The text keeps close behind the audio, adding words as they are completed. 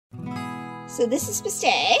So this is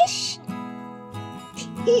Pistache,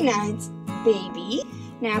 Peanut's baby.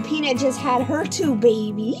 Now Peanut just had her 2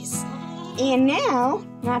 babies, and now,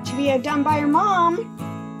 not to be outdone by her mom,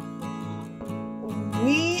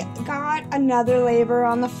 we got another labor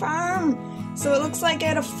on the farm. So it looks like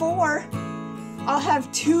out of 4, I'll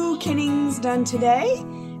have 2 kittings done today,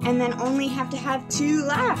 and then only have to have 2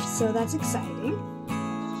 left, so that's exciting.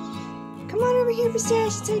 Come on over here,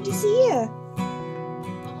 Pistache, it's hard to see you.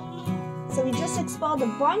 So we just expelled a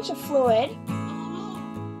bunch of fluid,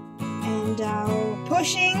 and we're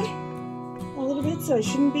pushing a little bit, so it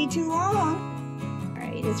shouldn't be too long.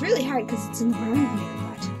 Alright, it's really hard because it's in the barn here,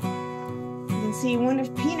 but you can see one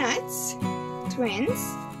of Peanut's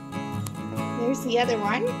twins. There's the other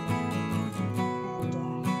one.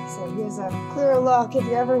 And so here's a clearer look if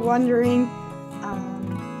you're ever wondering,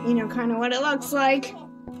 you know, kind of what it looks like.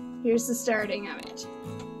 Here's the starting of it.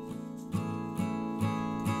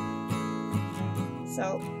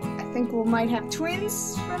 So I think we might have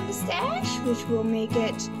twins from Pistache, which will make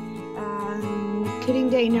it kitting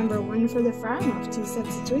day number 1 for the farm of 2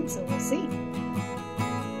 sets of twins, so we'll see.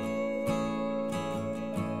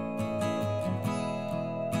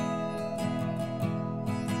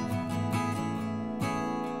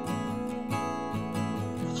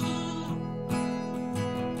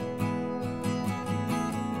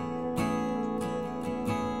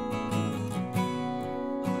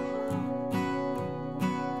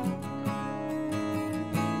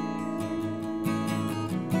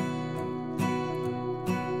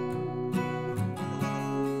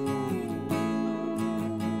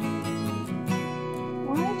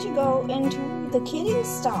 You go into the kidding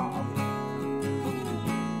stall.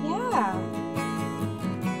 Yeah.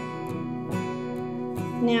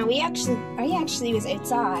 Now I actually was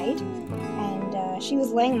outside, and she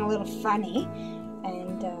was laying a little funny,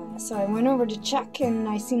 and so I went over to check, and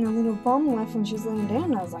I seen a little bum left when she was laying down,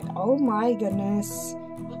 and I was like, oh my goodness,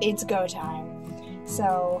 it's go time.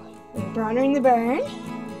 So we brought her in the barn,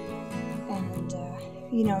 and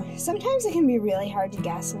you know, sometimes it can be really hard to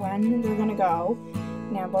guess when they're gonna go.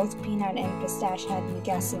 Now, both Peanut and Pistache had me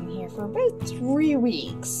guessing here for about 3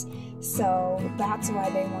 weeks, so that's why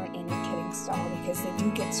they weren't in a kidding stall, because they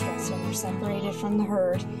do get stressed when they're separated from the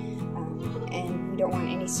herd, and we don't want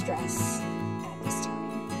any stress at this time.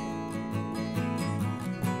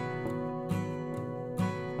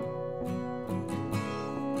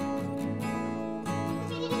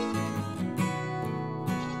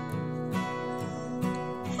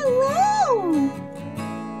 Hello!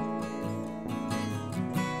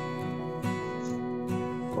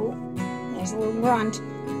 There's a little grunt.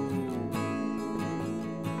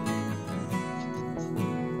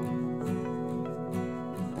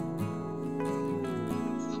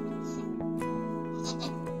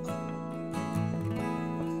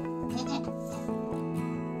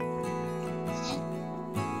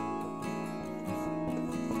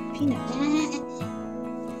 Peanut.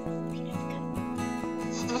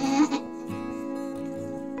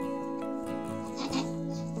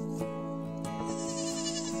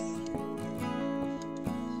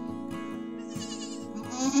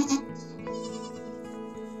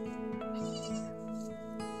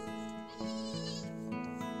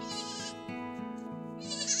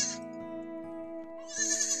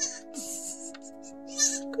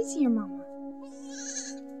 Go see your mama.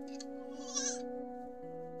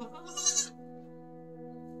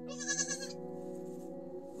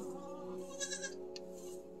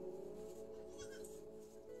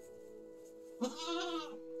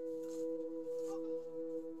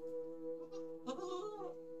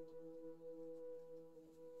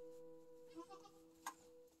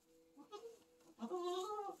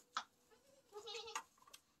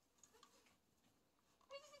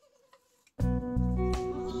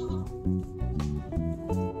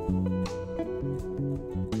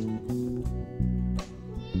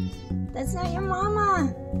 That's not your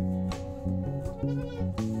mama.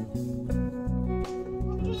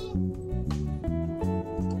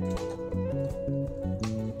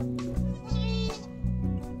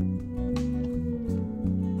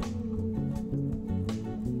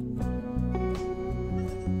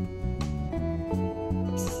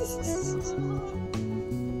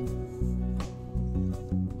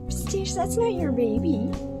 Pistache, that's not your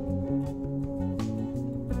baby.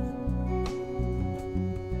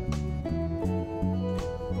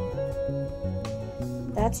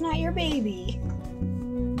 That's not your baby.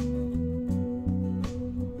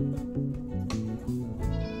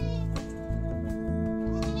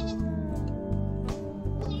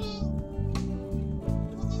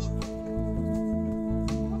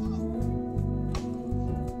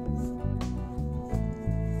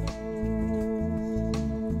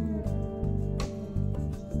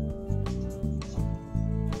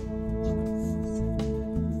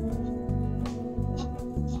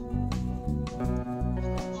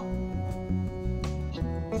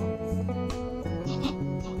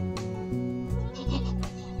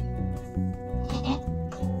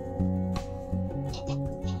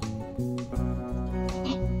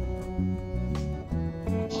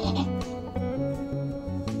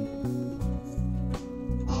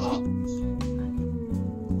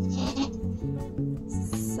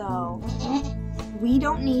 we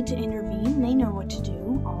don't need to intervene. They know what to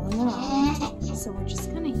do all on their own. So we're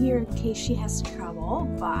just gonna hear in case she has trouble,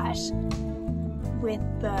 but with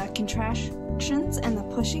the contractions and the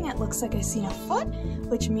pushing, it looks like I've seen a foot,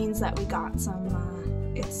 which means that we got some,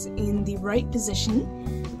 it's in the right position.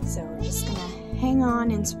 So we're just gonna hang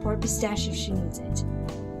on and support Pistachio if she needs it.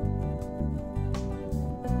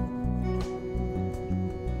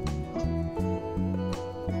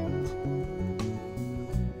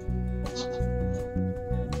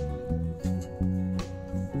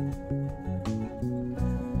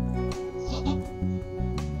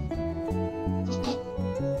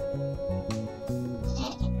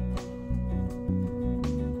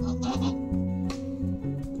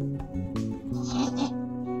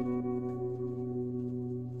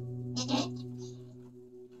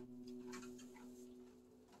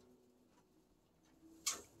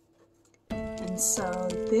 So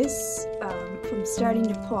this, from starting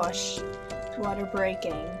to push, water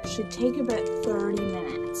breaking, should take about 30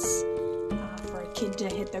 minutes for a kid to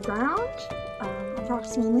hit the ground,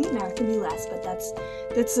 approximately. Now it can be less, but that's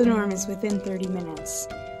the norm, is within 30 minutes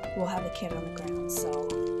we'll have a kid on the ground. So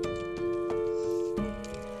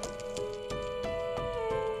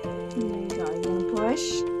there you go. You want to push?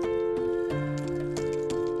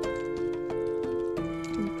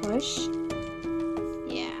 You push?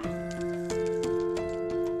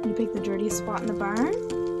 You pick the dirtiest spot in the barn.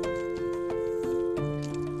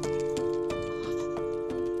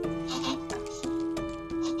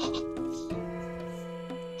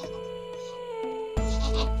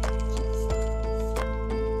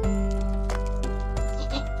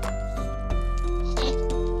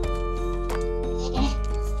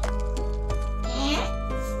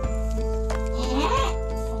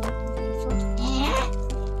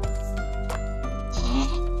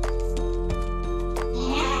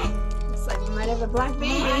 A black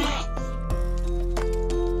baby.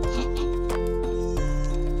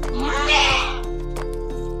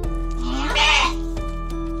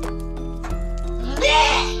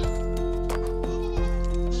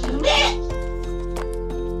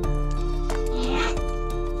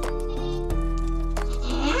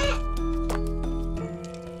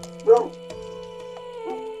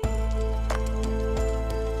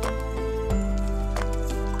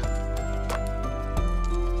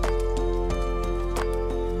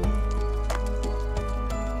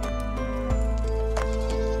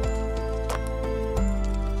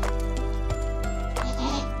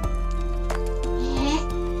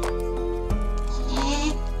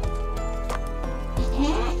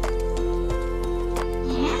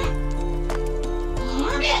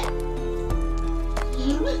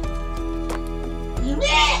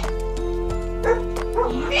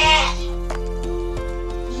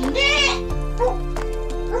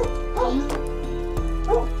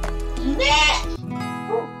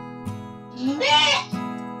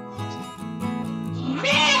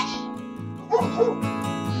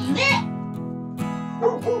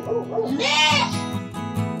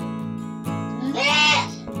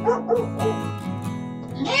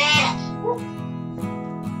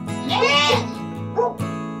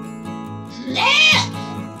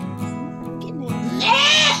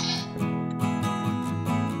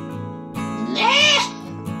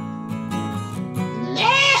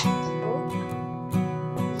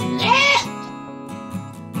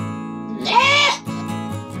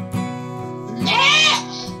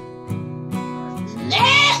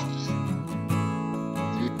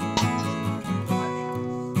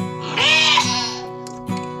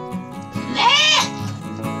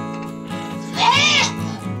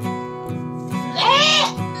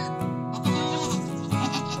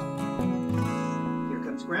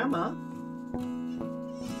 Grandma.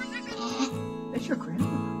 That's your grandma.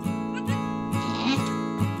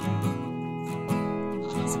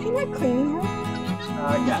 Is Peanut cleaning her?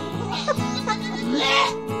 Yeah.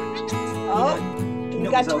 Oh, you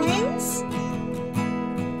got twins?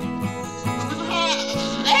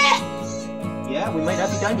 Yeah, we might not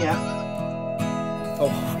be done yet. Oh,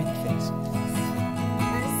 pretty face.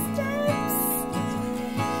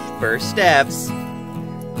 First steps.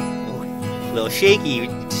 Oh, a little shaky.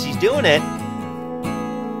 She's doing it.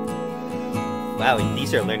 Wow,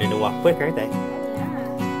 these are learning to walk quick, aren't they?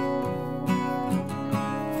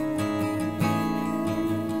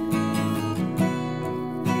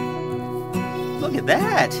 Look at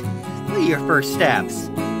that. Look at your first steps.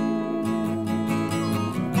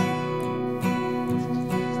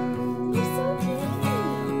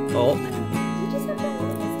 Oh.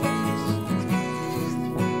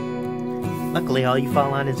 Luckily, all you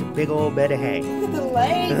fall on is a big old bed of hay. The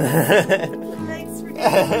legs. The legs for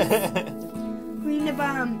days. Clean the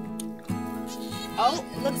bum. Oh,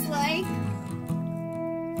 looks like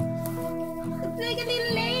a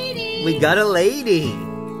little lady. We got a lady.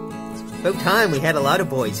 About time we had a lot of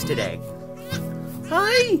boys today.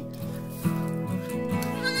 Hi.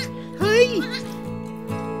 Hi.